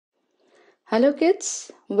Hello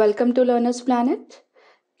kids, welcome to Learner's Planet.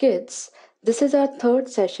 Kids, this is our third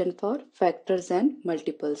session for factors and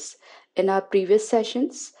multiples. In our previous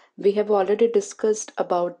sessions, we have already discussed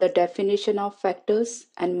about the definition of factors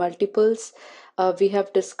and multiples. We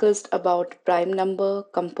have discussed about prime number,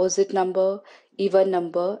 composite number, even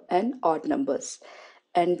number and odd numbers.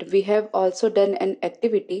 And we have also done an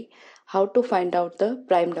activity how to find out the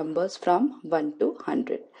prime numbers from 1 to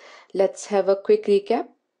 100. Let's have a quick recap.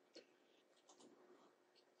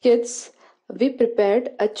 Kids, we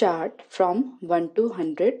prepared a chart from 1 to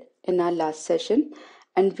 100 in our last session,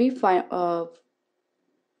 and we tried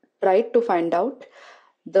to find out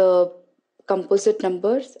the composite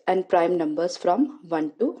numbers and prime numbers from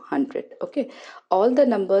 1 to 100. Okay, all the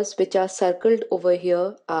numbers which are circled over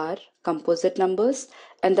here are composite numbers,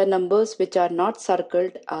 and the numbers which are not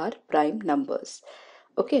circled are prime numbers.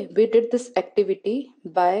 Okay, we did this activity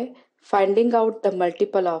by finding out the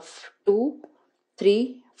multiple of 2,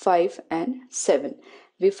 3, 5 and 7.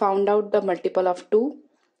 We found out the multiple of 2,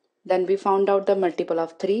 then we found out the multiple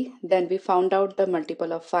of 3, then we found out the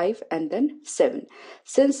multiple of 5 and then 7.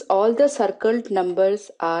 Since all the circled numbers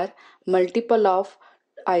are multiple of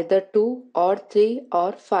either 2 or 3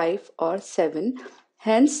 or 5 or 7,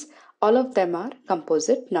 hence all of them are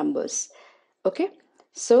composite numbers. Okay,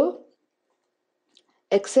 so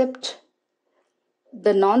except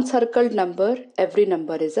the non-circled number, every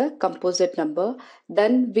number is a composite number.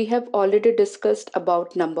 Then we have already discussed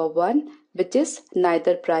about number 1, which is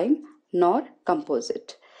neither prime nor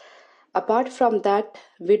composite. Apart from that,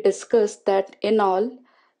 we discussed that in all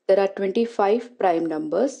there are 25 prime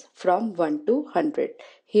numbers from 1 to 100.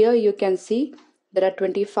 Here you can see there are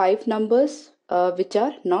 25 numbers which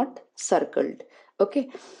are not circled. Okay,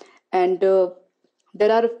 and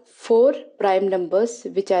there are 4 prime numbers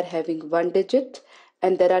which are having 1 digit,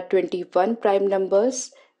 and there are 21 prime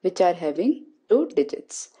numbers which are having 2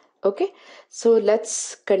 digits. Okay, so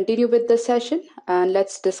let's continue with the session and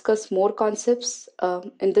let's discuss more concepts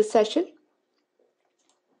in this session.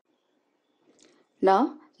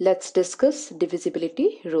 Now let's discuss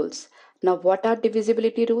divisibility rules. Now what are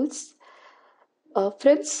divisibility rules?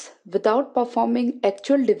 Friends, without performing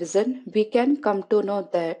actual division, we can come to know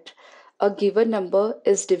that a given number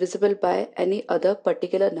is divisible by any other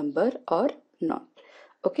particular number or not.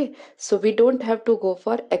 Okay, so we don't have to go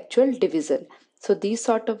for actual division. So these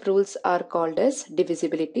sort of rules are called as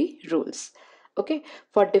divisibility rules. Okay,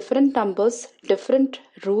 for different numbers, different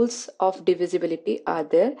rules of divisibility are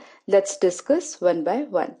there. Let's discuss one by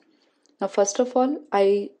one. Now, first of all,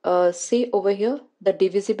 I see over here the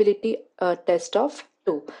divisibility test of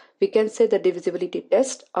 2. We can say the divisibility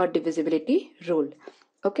test or divisibility rule.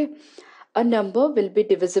 Okay, a number will be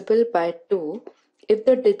divisible by 2 if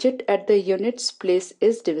the digit at the units place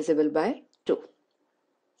is divisible by 2.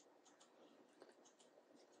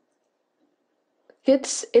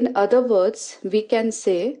 Kids, in other words, we can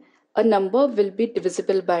say a number will be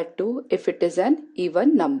divisible by 2 if it is an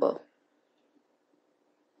even number.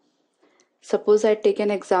 Suppose I take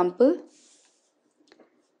an example,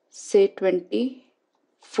 say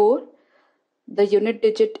 24. The unit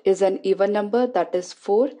digit is an even number, that is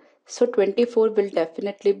 4. So 24 will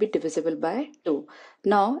definitely be divisible by 2.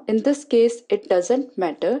 Now in this case it doesn't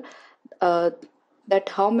matter that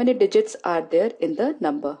how many digits are there in the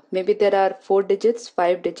number. Maybe there are 4 digits,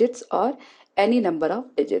 5 digits or any number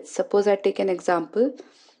of digits. Suppose I take an example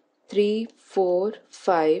 3, 4,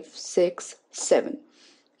 5, 6, 7.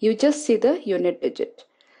 You just see the unit digit.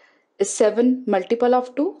 Is 7 multiple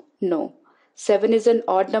of 2? No. 7 is an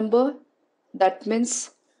odd number. That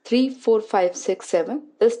means 3, 4, 5, 6, 7.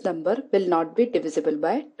 This number will not be divisible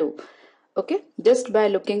by 2. Okay, just by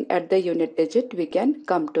looking at the unit digit we can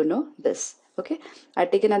come to know this. Okay, I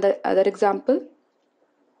take another example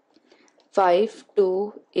 5,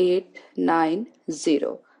 2, 8, 9,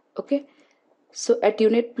 0. Okay, so at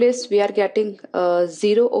unit place we are getting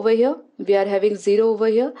 0 over here. We are having 0 over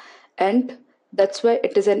here, and that's why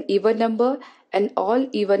it is an even number, and all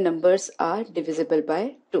even numbers are divisible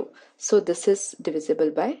by 2. So this is divisible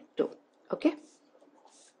by 2. Okay,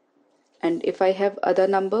 and if I have other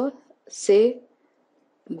number, say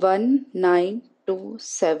 1, 9, 2,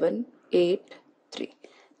 7, 8, 3.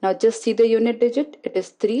 Now just see the unit digit. It is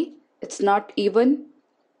 3. It's not even,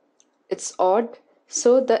 it's odd.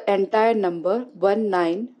 So the entire number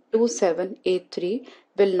 192783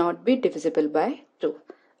 will not be divisible by 2.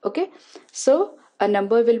 Okay, so a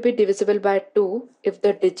number will be divisible by 2 if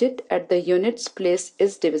the digit at the units place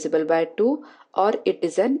is divisible by 2 or it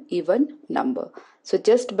is an even number. So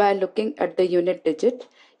just by looking at the unit digit,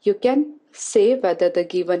 you can say whether the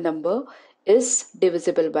given number is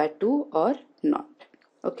divisible by 2 or not.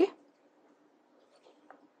 Okay.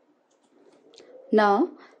 Now,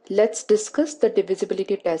 let's discuss the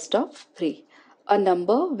divisibility test of 3. A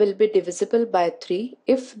number will be divisible by 3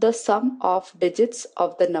 if the sum of digits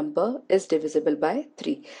of the number is divisible by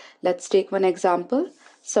 3. Let's take one example.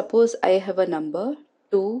 Suppose I have a number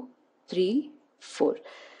 2, 3, 4.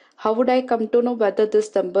 How would I come to know whether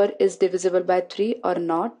this number is divisible by 3 or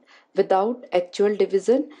not without actual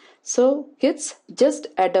division? So, kids, just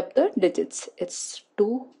add up the digits. It's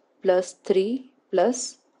 2 plus 3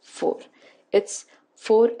 plus 4. It's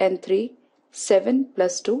 4 and 3, 7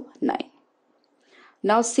 plus 2, 9.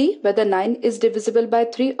 Now see whether 9 is divisible by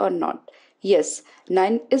 3 or not. Yes,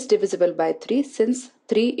 9 is divisible by 3 since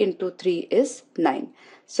 3 into 3 is 9.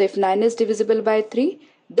 So if 9 is divisible by 3,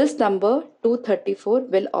 this number 234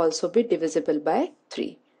 will also be divisible by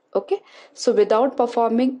 3. Okay, so without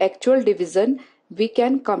performing actual division, we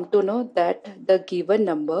can come to know that the given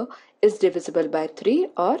number is divisible by 3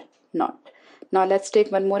 or not. Now let's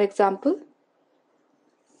take one more example.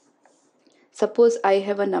 Suppose I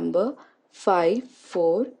have a number 5,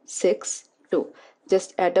 4, 6, 2.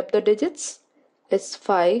 Just add up the digits. It's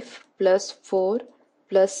 5 plus 4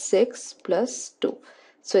 plus 6 plus 2.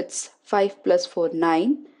 So it's 5 plus 4,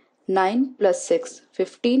 9. 9 plus 6,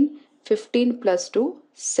 15. 15 plus 2,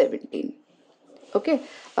 17. Okay,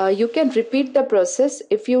 you can repeat the process.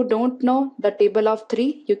 If you don't know the table of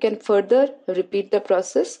 3, you can further repeat the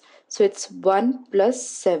process. So it's 1 plus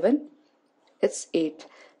 7, it's 8.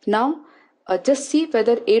 Now, just see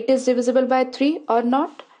whether 8 is divisible by 3 or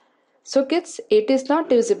not. So kids, 8 is not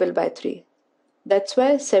divisible by 3. That's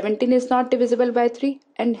why 17 is not divisible by 3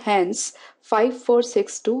 and hence 5, 4,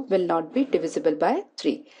 6, 2 will not be divisible by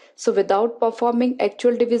 3. So without performing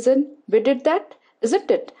actual division, we did that,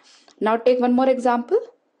 isn't it? Now take one more example.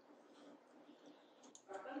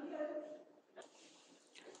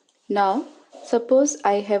 Now suppose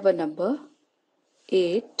I have a number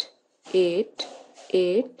 8, 8,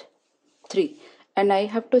 8, 3 and I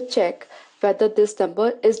have to check whether this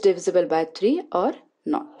number is divisible by 3 or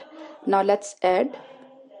not. Now let's add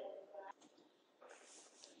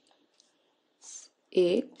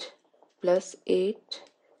 8 plus 8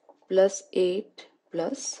 plus 8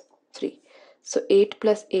 plus 3. So 8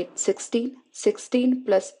 plus 8, 16. 16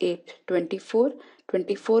 plus 8, 24.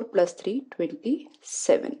 24 plus 3,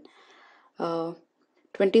 27.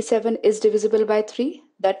 27 is divisible by 3.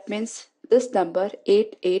 That means this number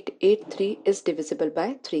 8883 is divisible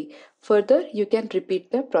by 3. Further, you can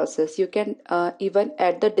repeat the process. You can even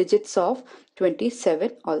add the digits of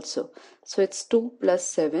 27 also. So it's 2 plus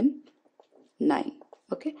 7, 9.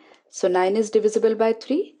 Okay. So 9 is divisible by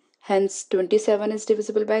 3. Hence 27 is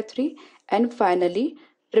divisible by 3. And finally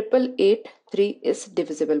 8883 is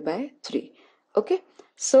divisible by 3. Okay.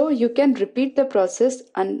 So you can repeat the process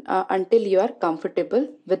until you are comfortable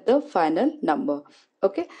with the final number.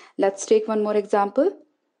 Okay. Let's take one more example.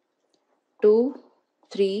 2,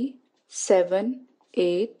 3, 7,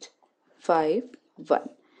 8, 5, 1.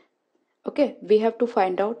 Okay, we have to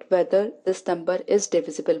find out whether this number is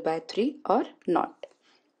divisible by 3 or not.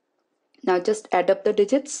 Now just add up the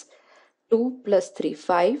digits. 2 plus 3,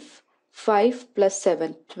 5. 5 plus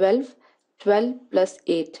 7, 12. 12 plus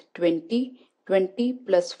 8, 20. 20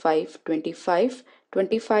 plus 5, 25.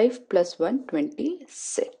 25 plus 1,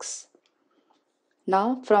 26.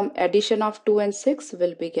 Now from addition of 2 and 6,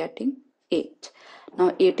 we'll be getting 8.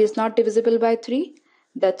 Now 8 is not divisible by 3.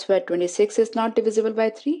 That's why 26 is not divisible by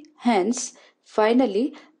 3. Hence,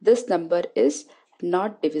 finally, this number is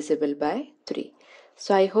not divisible by 3.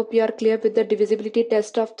 So I hope you are clear with the divisibility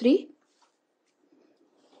test of 3.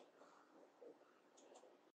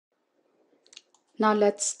 Now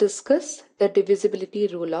let's discuss the divisibility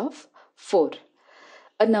rule of 4.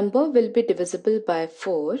 A number will be divisible by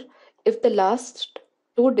 4 if the last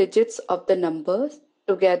two digits of the number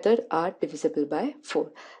together are divisible by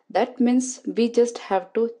 4. That means we just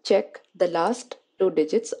have to check the last two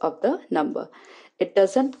digits of the number. It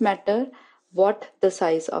doesn't matter what the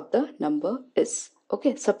size of the number is.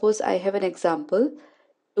 Okay, suppose I have an example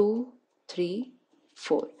 2, 3,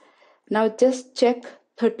 4. Now just check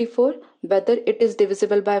 34 whether it is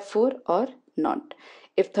divisible by 4 or not.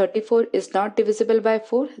 If 34 is not divisible by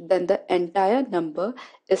 4, then the entire number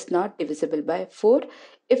is not divisible by 4.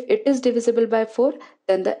 If it is divisible by 4,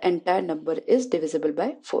 then the entire number is divisible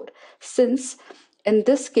by 4. Since in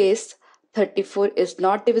this case 34 is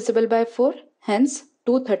not divisible by 4, hence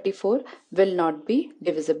 234 will not be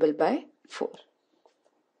divisible by 4.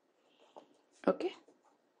 Okay.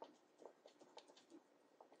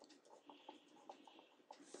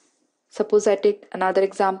 Suppose I take another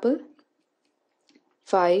example.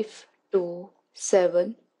 5, 2,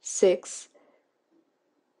 7, 6,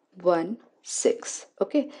 1, 6.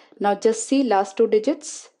 Okay, now just see last two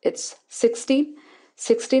digits. It's 16.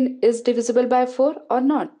 16 is divisible by 4 or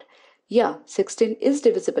not? Yeah, 16 is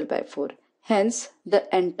divisible by 4. Hence,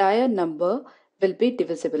 the entire number will be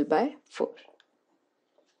divisible by 4.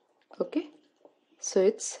 Okay, so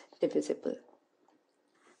it's divisible.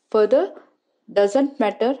 Further, doesn't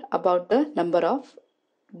matter about the number of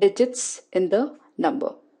digits in the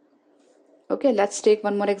number. Okay, let's take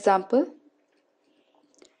one more example.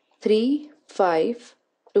 3, 5,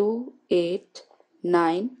 2, 8,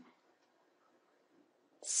 9,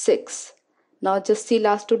 6. Now just see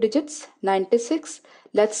last two digits, 96.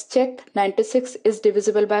 Let's check 96 is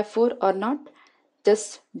divisible by 4 or not.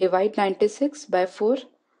 Just divide 96 by 4.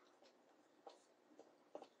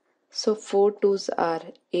 So 4 2s are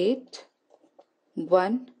 8,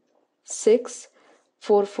 1, 6,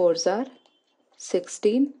 4 4s are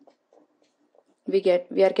 16. We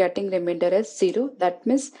are getting remainder as 0. That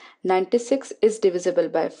means 96 is divisible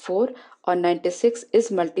by 4 or 96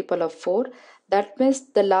 is multiple of 4. That means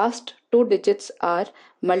the last two digits are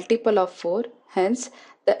multiple of 4. Hence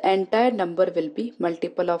the entire number will be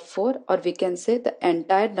multiple of 4, or we can say the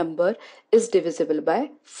entire number is divisible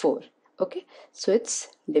by 4. Okay, so it's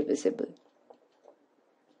divisible.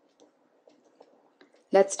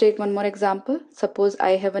 Let's take one more example. Suppose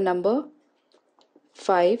I have a number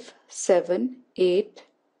 5, 7, 8,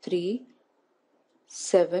 3,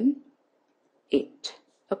 7, 8.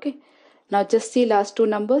 Okay. Now just see last two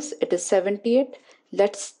numbers. It is 78.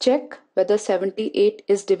 Let's check whether 78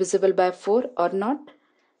 is divisible by 4 or not.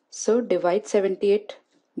 So divide 78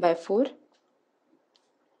 by 4.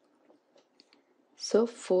 So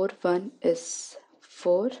 4 1 is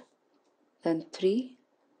 4. Then 3.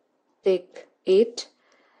 Take 8.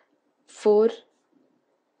 4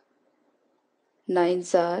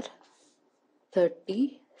 9s are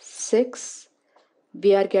 36.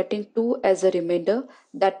 We are getting 2 as a remainder.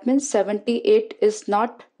 That means 78 is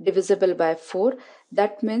not divisible by 4.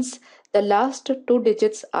 That means the last two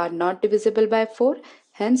digits are not divisible by 4.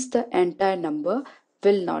 Hence the entire number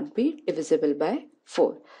will not be divisible by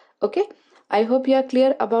 4. Okay. I hope you are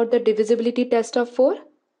clear about the divisibility test of 4.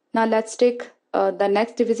 Now let's take the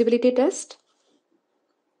next divisibility test.